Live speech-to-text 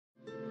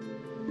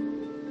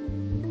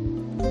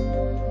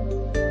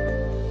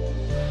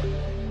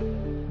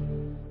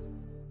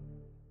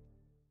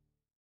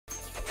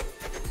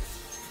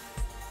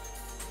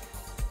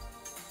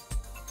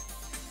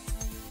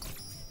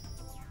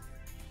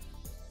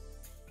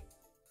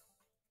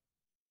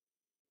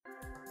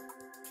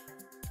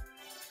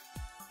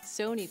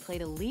Sony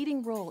played a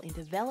leading role in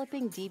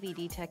developing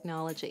DVD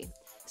technology.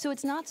 So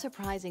it's not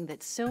surprising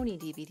that Sony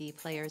DVD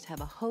players have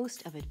a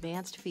host of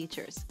advanced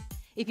features.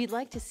 If you'd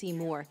like to see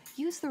more,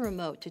 use the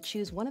remote to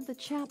choose one of the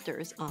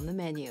chapters on the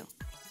menu.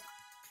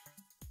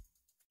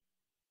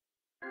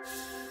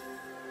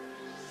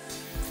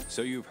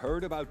 So you've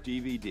heard about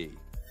DVD.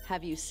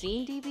 Have you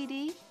seen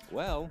DVD?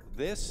 Well,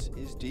 this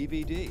is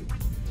DVD.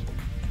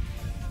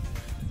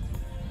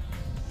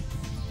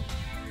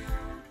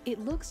 It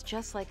looks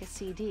just like a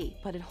CD,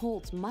 but it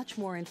holds much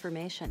more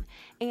information,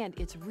 and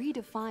it's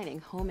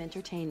redefining home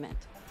entertainment.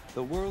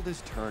 The world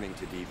is turning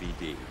to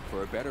DVD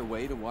for a better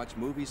way to watch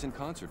movies and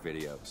concert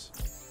videos.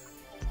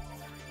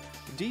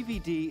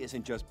 DVD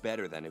isn't just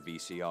better than a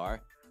VCR,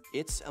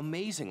 it's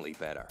amazingly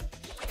better.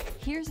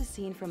 Here's a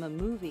scene from a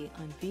movie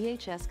on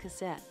VHS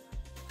cassette.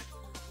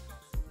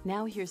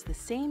 Now here's the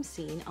same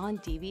scene on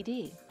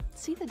DVD.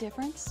 See the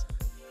difference?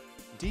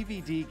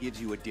 DVD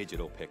gives you a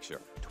digital picture,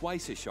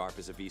 twice as sharp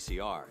as a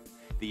VCR.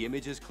 The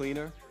image is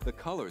cleaner, the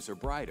colors are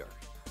brighter.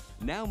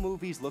 Now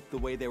movies look the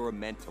way they were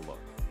meant to look.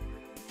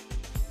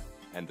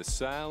 And the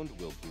sound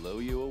will blow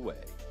you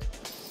away.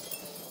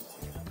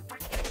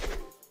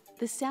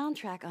 The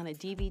soundtrack on a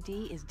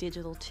DVD is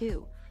digital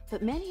too,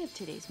 but many of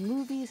today's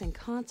movies and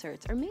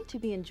concerts are made to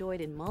be enjoyed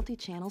in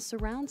multi-channel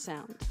surround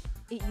sound.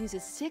 It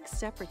uses 6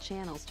 separate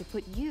channels to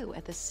put you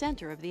at the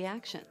center of the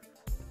action.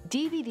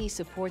 DVD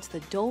supports the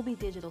Dolby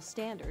Digital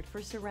standard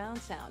for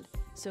surround sound,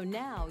 so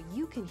now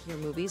you can hear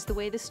movies the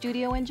way the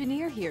studio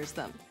engineer hears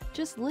them.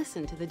 Just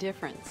listen to the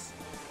difference.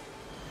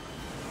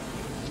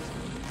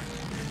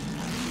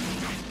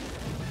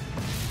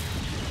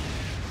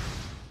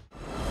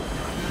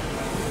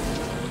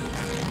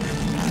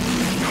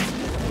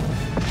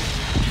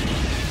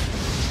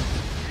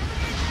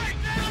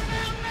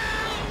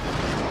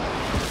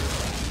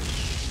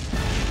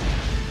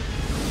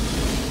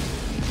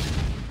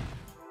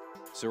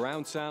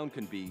 Surround sound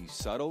can be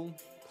subtle,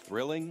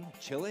 thrilling,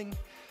 chilling,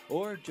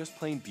 or just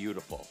plain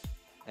beautiful.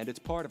 And it's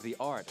part of the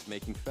art of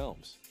making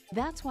films.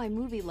 That's why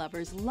movie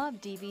lovers love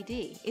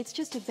DVD. It's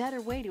just a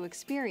better way to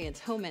experience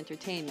home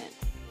entertainment.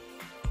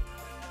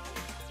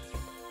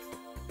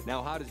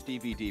 Now, how does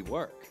DVD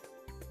work?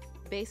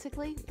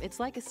 Basically, it's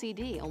like a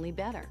CD, only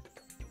better.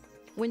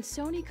 When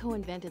Sony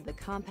co-invented the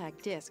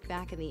compact disc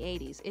back in the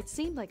 80s, it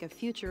seemed like a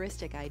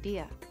futuristic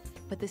idea.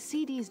 But the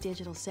CD's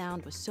digital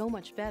sound was so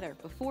much better,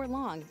 before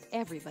long,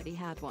 everybody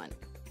had one.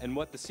 And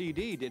what the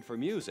CD did for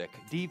music,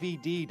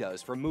 DVD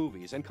does for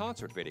movies and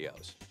concert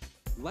videos.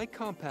 Like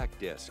compact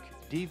disc,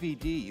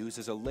 DVD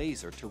uses a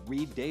laser to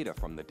read data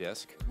from the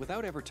disc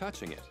without ever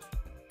touching it.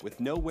 With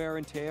no wear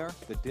and tear,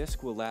 the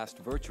disc will last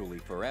virtually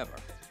forever.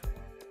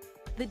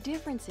 The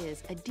difference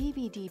is a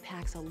DVD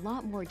packs a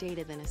lot more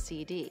data than a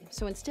CD,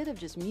 so instead of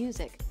just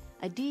music,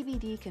 a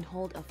DVD can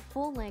hold a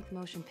full-length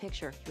motion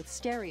picture with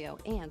stereo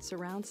and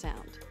surround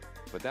sound.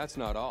 But that's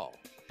not all.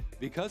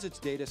 Because its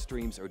data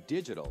streams are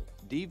digital,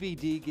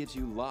 DVD gives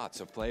you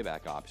lots of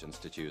playback options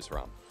to choose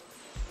from.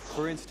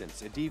 For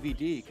instance, a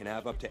DVD can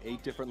have up to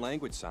 8 different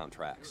language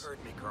soundtracks. You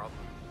heard me, Carl.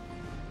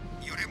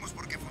 Y oremos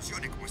porque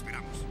funcione como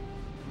esperamos.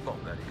 Bon,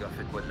 bah les gars,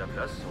 faites-moi de la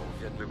place. On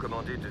vient de me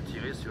commander de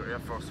tirer sur Air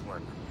Force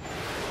One.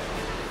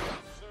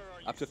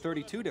 Up to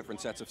 32 different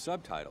sets of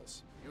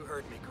subtitles. You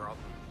heard me, Carl.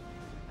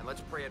 And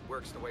let's pray it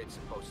works the way it's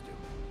supposed to.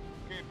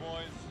 Okay,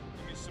 boys,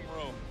 give me some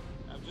room.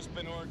 I've just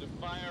been ordered to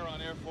fire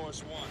on Air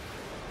Force One.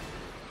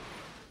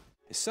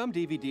 Some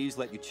DVDs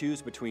let you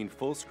choose between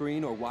full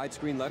screen or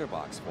widescreen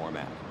letterbox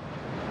format.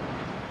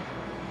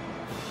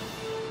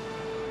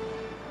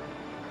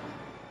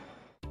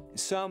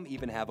 Some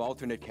even have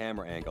alternate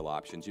camera angle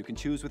options you can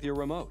choose with your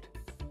remote.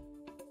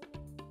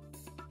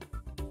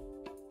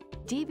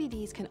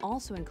 DVDs can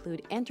also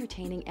include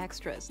entertaining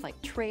extras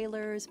like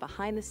trailers,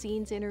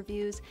 behind-the-scenes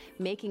interviews,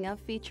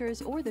 making-of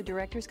features, or the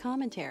director's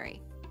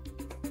commentary.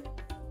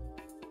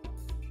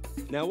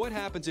 Now, what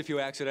happens if you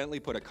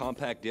accidentally put a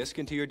compact disc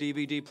into your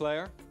DVD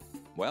player?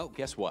 Well,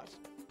 guess what?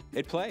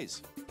 It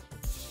plays.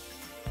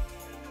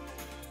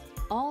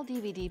 All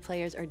DVD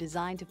players are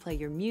designed to play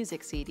your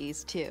music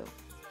CDs, too.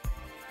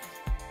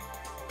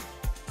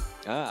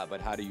 Ah,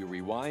 but how do you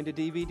rewind a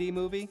DVD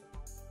movie?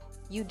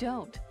 You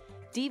don't.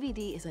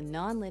 DVD is a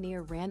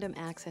non-linear random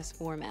access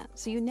format,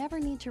 so you never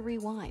need to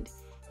rewind.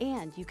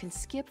 And you can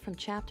skip from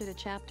chapter to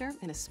chapter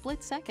in a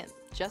split second,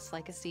 just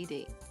like a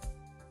CD.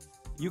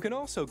 You can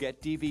also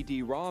get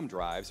DVD-ROM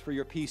drives for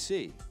your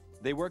PC.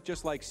 They work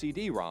just like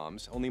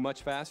CD-ROMs, only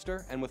much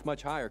faster and with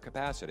much higher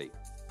capacity.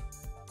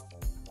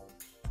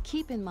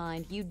 Keep in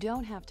mind, you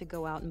don't have to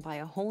go out and buy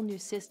a whole new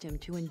system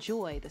to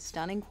enjoy the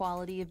stunning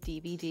quality of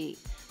DVD.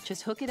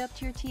 Just hook it up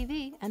to your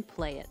TV and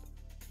play it.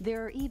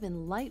 There are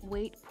even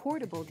lightweight,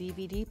 portable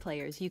DVD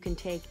players you can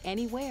take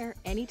anywhere,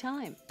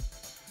 anytime.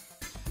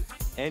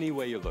 Any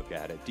way you look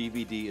at it,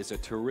 DVD is a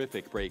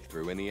terrific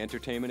breakthrough in the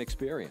entertainment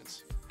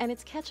experience. And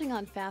it's catching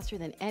on faster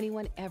than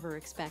anyone ever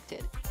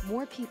expected.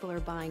 More people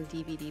are buying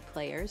DVD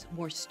players,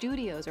 more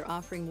studios are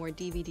offering more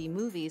DVD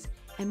movies,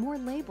 and more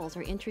labels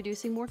are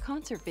introducing more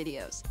concert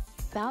videos.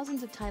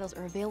 Thousands of titles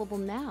are available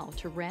now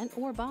to rent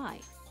or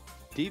buy.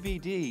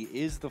 DVD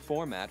is the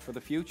format for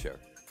the future.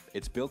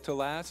 It's built to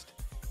last,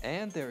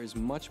 and there is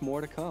much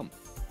more to come.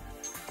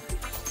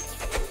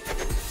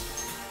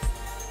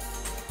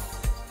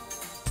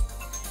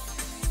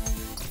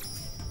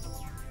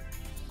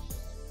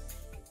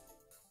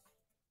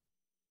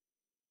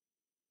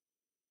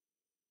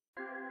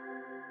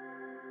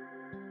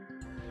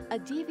 A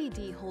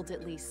DVD holds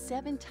at least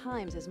 7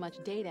 times as much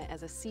data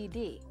as a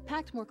CD,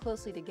 packed more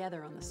closely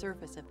together on the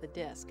surface of the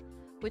disc,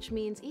 which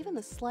means even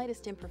the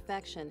slightest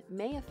imperfection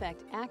may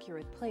affect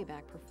accurate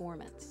playback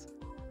performance.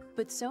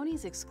 But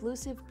Sony's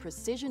exclusive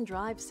Precision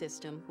Drive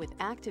system with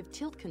active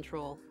tilt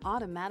control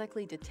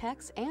automatically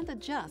detects and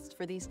adjusts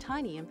for these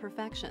tiny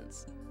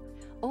imperfections.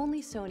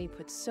 Only Sony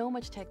puts so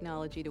much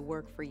technology to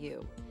work for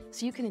you,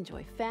 so you can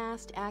enjoy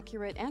fast,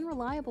 accurate, and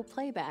reliable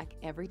playback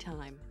every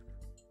time.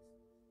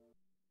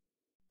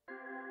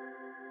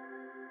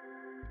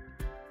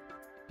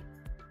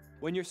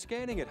 When you're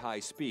scanning at high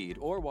speed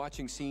or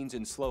watching scenes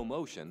in slow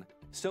motion,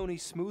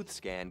 Sony's Smooth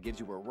Scan gives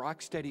you a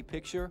rock-steady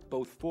picture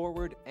both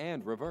forward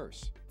and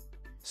reverse.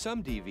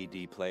 Some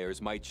DVD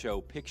players might show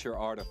picture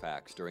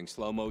artifacts during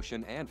slow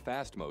motion and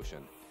fast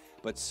motion,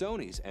 but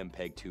Sony's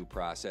MPEG-2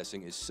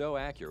 processing is so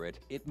accurate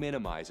it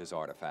minimizes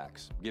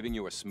artifacts, giving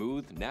you a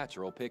smooth,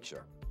 natural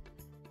picture.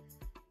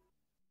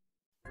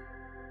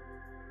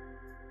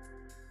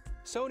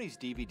 Sony's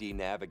DVD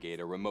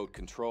Navigator remote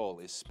control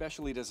is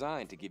specially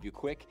designed to give you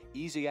quick,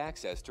 easy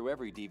access to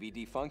every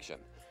DVD function.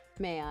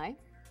 May I?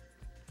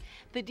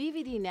 The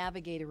DVD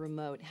Navigator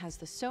remote has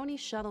the Sony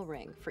shuttle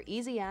ring for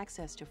easy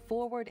access to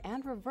forward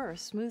and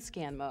reverse smooth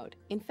scan mode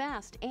in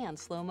fast and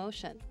slow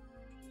motion.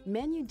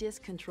 Menu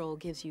disc control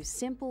gives you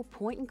simple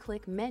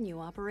point-and-click menu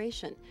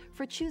operation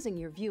for choosing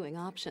your viewing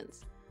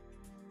options.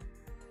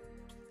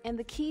 And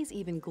the keys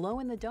even glow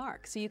in the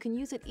dark, so you can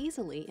use it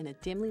easily in a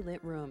dimly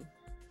lit room.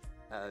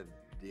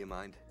 Do you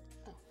mind?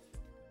 Oh.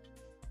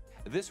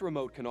 This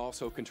remote can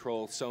also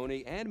control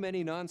Sony and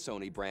many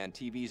non-Sony brand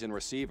TVs and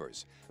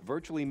receivers,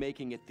 virtually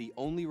making it the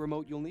only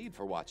remote you'll need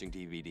for watching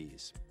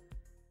DVDs.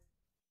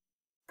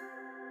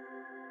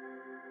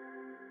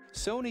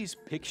 Sony's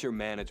picture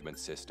management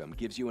system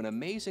gives you an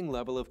amazing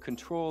level of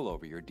control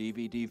over your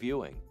DVD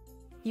viewing.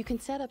 You can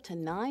set up to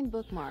 9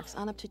 bookmarks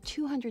on up to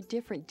 200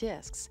 different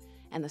discs,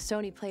 and the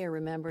Sony player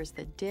remembers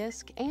the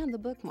disc and the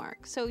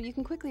bookmark, so you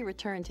can quickly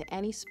return to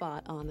any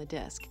spot on the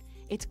disc.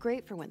 It's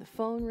great for when the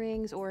phone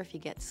rings, or if you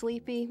get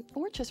sleepy,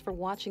 or just for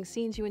watching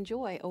scenes you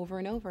enjoy over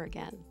and over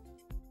again.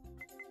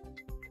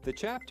 The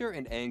chapter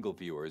and angle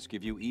viewers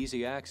give you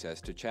easy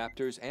access to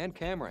chapters and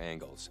camera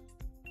angles.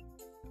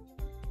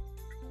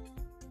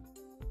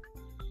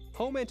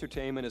 Home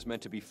entertainment is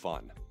meant to be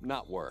fun,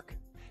 not work.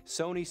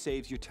 Sony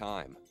saves you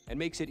time and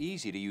makes it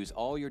easy to use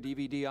all your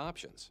DVD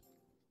options.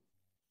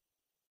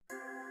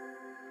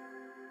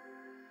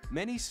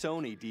 Many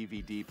Sony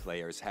DVD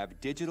players have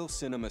digital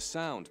cinema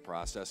sound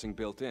processing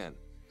built in,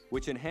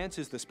 which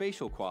enhances the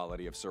spatial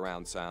quality of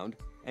surround sound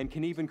and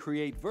can even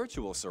create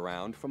virtual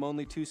surround from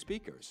only 2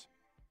 speakers.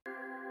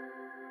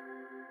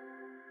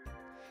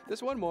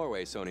 There's one more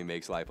way Sony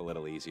makes life a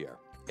little easier.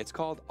 It's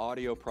called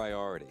Audio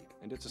Priority,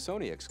 and it's a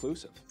Sony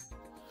exclusive.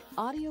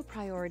 Audio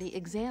Priority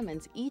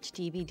examines each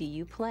DVD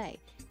you play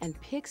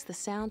and picks the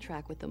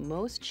soundtrack with the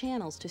most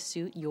channels to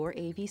suit your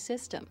AV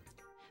system.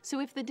 So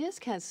if the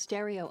disc has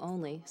stereo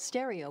only,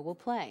 stereo will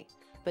play.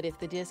 But if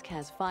the disc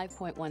has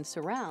 5.1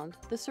 surround,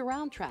 the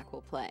surround track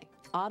will play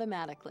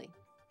automatically.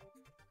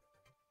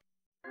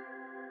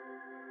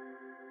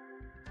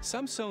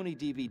 Some Sony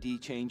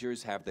DVD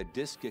changers have the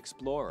Disc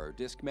Explorer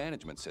disc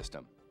management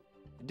system.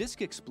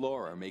 Disc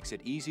Explorer makes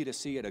it easy to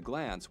see at a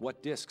glance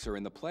what discs are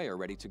in the player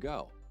ready to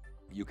go.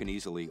 You can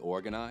easily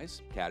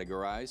organize,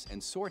 categorize,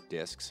 and sort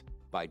discs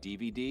by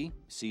DVD,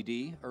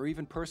 CD, or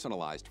even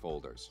personalized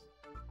folders.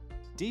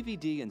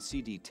 DVD and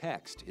CD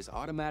text is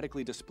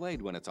automatically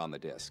displayed when it's on the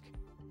disc,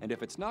 and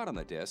if it's not on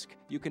the disc,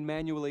 you can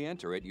manually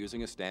enter it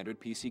using a standard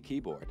PC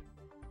keyboard.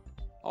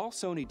 All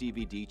Sony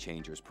DVD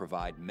changers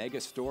provide mega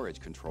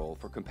storage control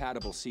for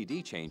compatible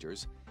CD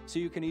changers, so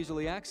you can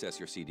easily access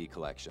your CD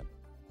collection.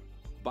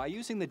 By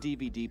using the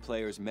DVD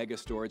player's mega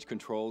storage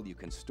control, you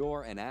can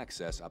store and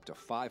access up to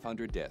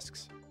 500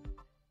 discs.